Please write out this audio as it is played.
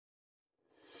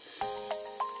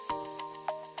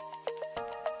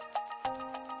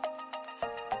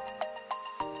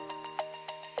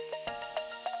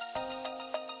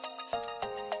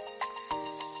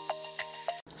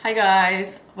Hi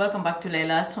guys, welcome back to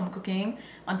Laila's Home Cooking.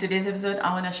 On today's episode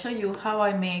I want to show you how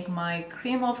I make my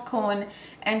cream of corn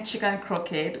and chicken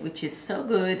croquette, which is so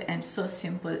good and so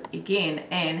simple again.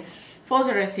 And for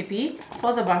the recipe,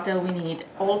 for the batter, we need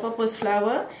all-purpose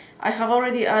flour. I have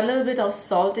already a little bit of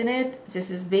salt in it.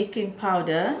 This is baking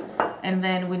powder. And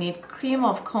then we need cream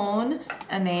of corn,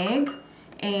 an egg,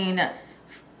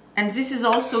 and this is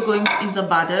also going in the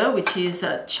batter, which is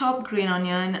chopped green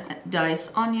onion,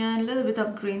 diced onion, a little bit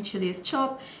of green chilies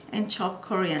chopped, and chopped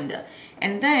coriander.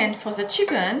 And then for the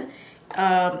chicken,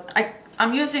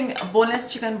 I'm using a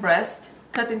boneless chicken breast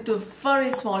cut into very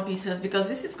small pieces because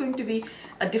this is going to be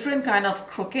a different kind of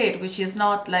croquette, which is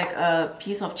not like a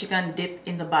piece of chicken dipped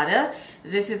in the batter.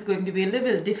 This is going to be a little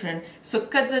bit different. So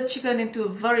cut the chicken into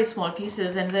very small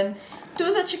pieces, and then to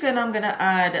the chicken I'm gonna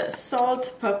add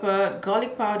salt, pepper,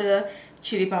 garlic powder,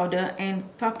 chili powder, and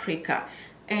paprika.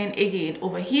 And again,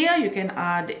 over here you can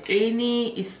add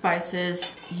any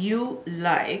spices you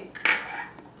like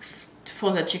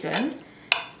for the chicken.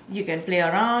 You can play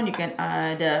around. You can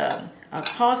add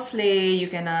parsley, you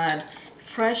can add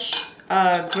fresh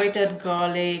grated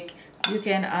garlic, you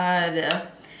can add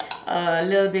a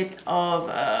little bit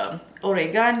of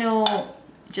oregano.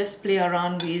 Just play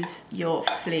around with your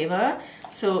flavor.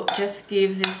 So just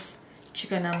give this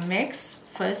chicken a mix.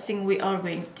 First thing we are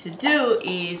going to do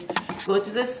is go to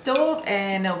the stove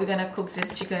and we're gonna cook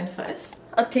this chicken first.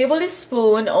 A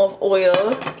tablespoon of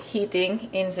oil heating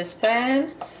in this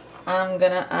pan. I'm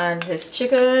gonna add this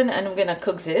chicken and I'm gonna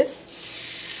cook this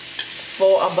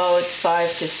for about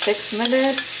 5 to 6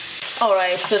 minutes.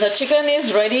 Alright, so the chicken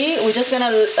is ready. We're just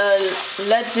gonna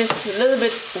let this little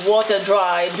bit water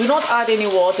dry. Do not add any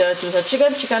water to the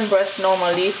chicken. Chicken breast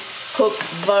normally cook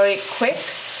very quick.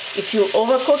 If you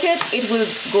overcook it, it will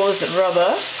go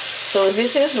rubber. So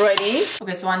this is ready.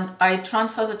 Okay, so I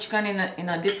transfer the chicken in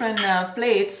a different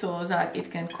plate so that it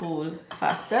can cool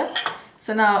faster.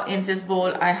 So now in this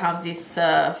bowl I have this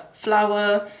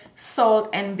flour, salt,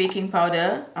 and baking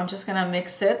powder. I'm just gonna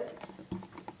mix it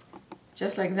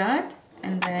just like that,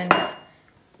 and then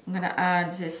I'm gonna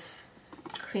add this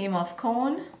cream of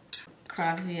corn,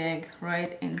 crack the egg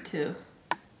right into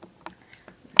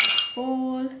this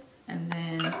bowl, and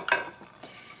then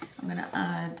I'm gonna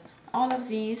add all of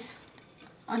these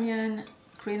onion,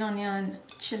 green onion,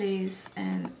 chilies,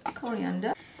 and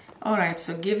coriander. Alright,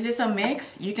 so give this a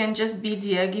mix. You can just beat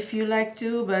the egg if you like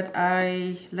to, but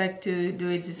I like to do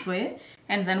it this way.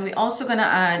 And then we're also gonna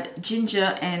add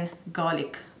ginger and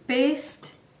garlic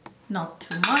paste, not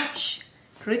too much.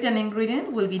 Written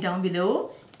ingredient will be down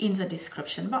below in the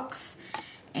description box.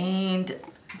 And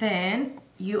then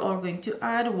you are going to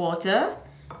add water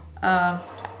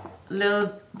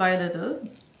little by little,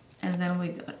 and then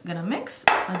we're gonna mix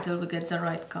until we get the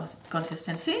right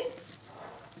consistency.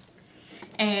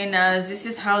 And this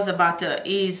is how the batter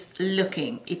is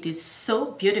looking. It is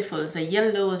so beautiful, the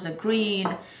yellow, the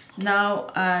green. Now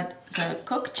add the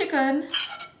cooked chicken,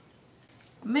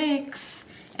 mix,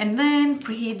 and then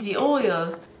preheat the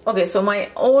oil. Okay, so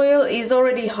my oil is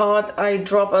already hot. I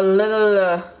drop a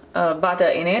little butter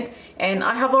in it, and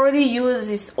I have already used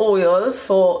this oil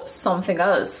for something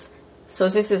else. So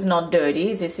this is not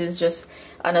dirty. This is just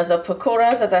another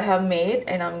pakora that I have made,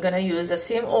 and I'm gonna use the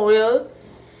same oil.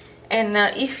 And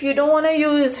if you don't want to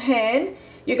use hand,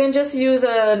 you can just use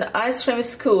an ice cream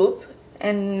scoop,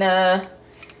 and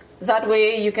that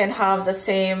way you can have the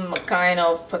same kind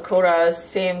of pakoras,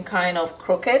 same kind of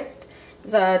croquette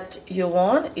that you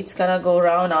want. It's gonna go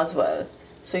around as well.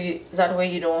 So that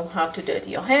way you don't have to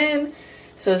dirty your hand.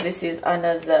 So this is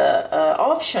another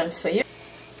options for you.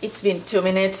 It's been 2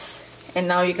 minutes, and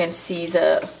now you can see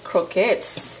the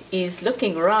croquettes is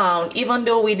looking round. Even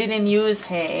though we didn't use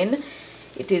hand,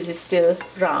 it is still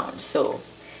round. So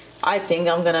I think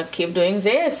I'm gonna keep doing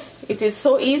this. It is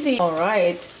so easy. All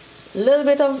right, a little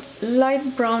bit of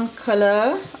light brown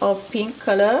color or pink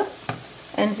color,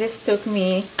 and this took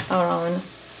me around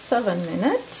 7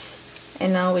 minutes.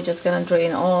 And now we're just gonna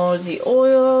drain all the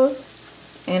oil,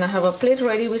 and I have a plate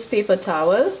ready with paper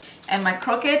towel. And my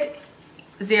croquette,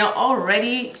 they are all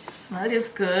ready. Smell is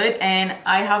good, and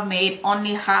I have made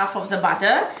only half of the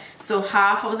batter. So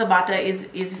half of the butter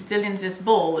is still in this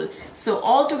bowl. So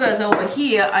altogether over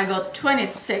here, I got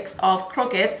 26 of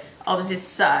croquette of this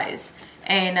size.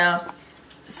 And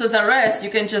so the rest, you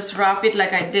can just wrap it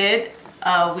like I did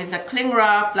with a cling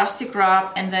wrap, plastic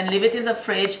wrap, and then leave it in the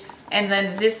fridge. And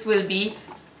then this will be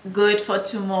good for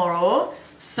tomorrow.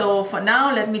 So for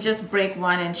now, let me just break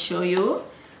one and show you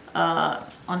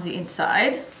on the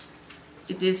inside.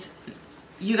 It is,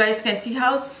 you guys can see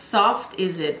how soft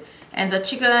is it. And the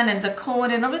chicken and the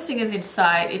corn and everything is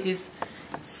inside. It is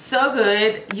So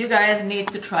good. You guys need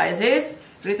to try this.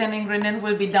 Written ingredient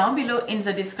will be down below in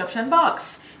the description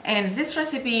box, and this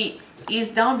recipe is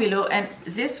down below, and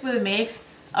this will make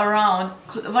around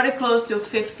very close to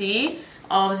 50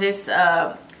 of this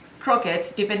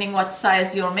croquettes, depending what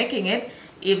size you're making it.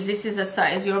 If this is the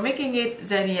size you're making it,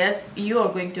 then yes, you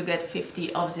are going to get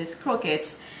 50 of these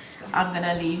croquettes. I'm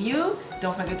gonna leave you.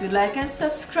 Don't forget to like and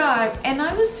subscribe, and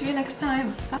I will see you next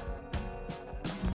time. Bye.